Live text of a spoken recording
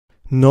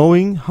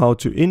Knowing how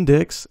to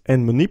index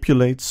and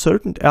manipulate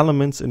certain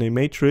elements in a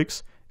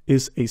matrix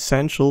is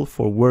essential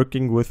for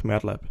working with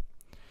MATLAB.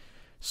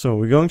 So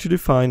we're going to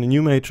define a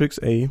new matrix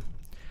A.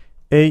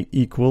 A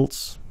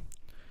equals,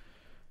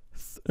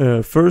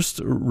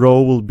 first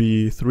row will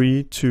be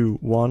 3, 2,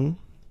 1.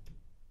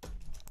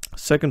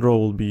 Second row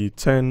will be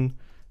 10,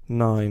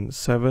 9,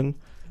 7.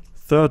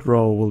 Third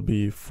row will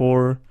be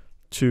 4,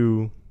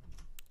 2,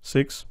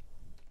 6.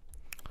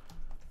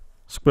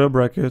 Square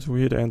bracket,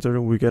 we hit enter,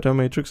 we get our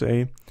matrix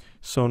A.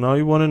 So now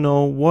you want to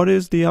know what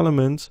is the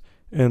element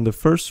in the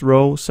first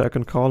row,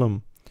 second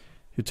column.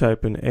 You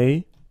type in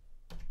A,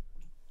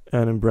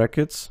 and in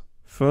brackets,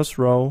 first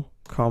row,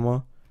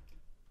 comma,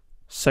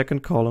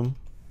 second column.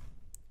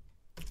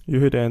 You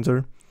hit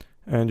enter,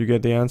 and you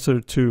get the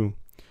answer 2.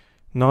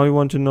 Now you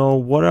want to know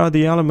what are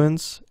the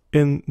elements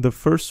in the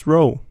first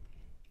row.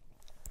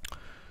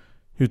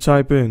 You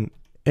type in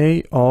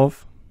A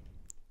of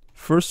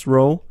first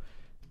row,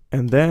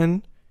 and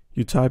then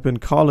you type in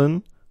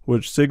colon,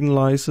 which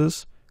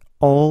signalizes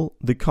all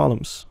the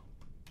columns.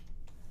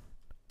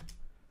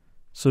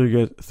 So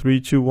you get 3,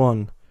 2,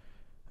 1.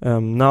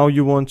 Now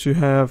you want to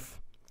have,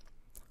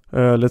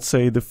 let's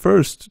say, the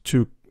first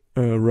 2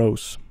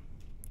 rows.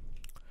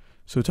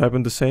 So type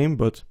in the same,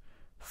 but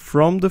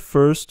from the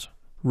first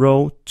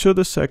row to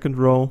the second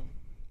row,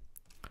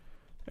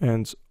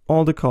 and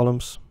all the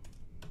columns,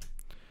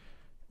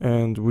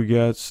 and we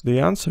get the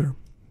answer.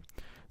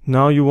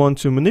 Now you want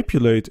to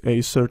manipulate a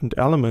certain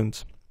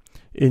element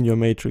in your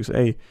matrix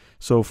A.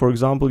 So for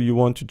example, you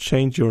want to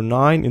change your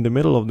 9 in the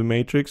middle of the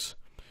matrix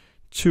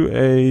to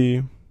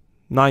a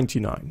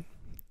 99.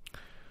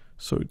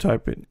 So you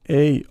type in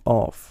A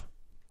of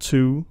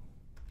 2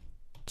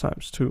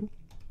 times 2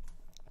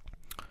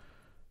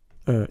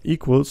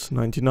 equals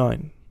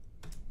 99.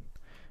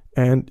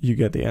 And you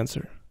get the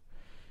answer.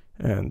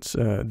 And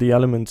the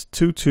element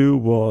 2, 2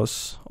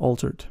 was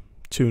altered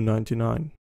to 99.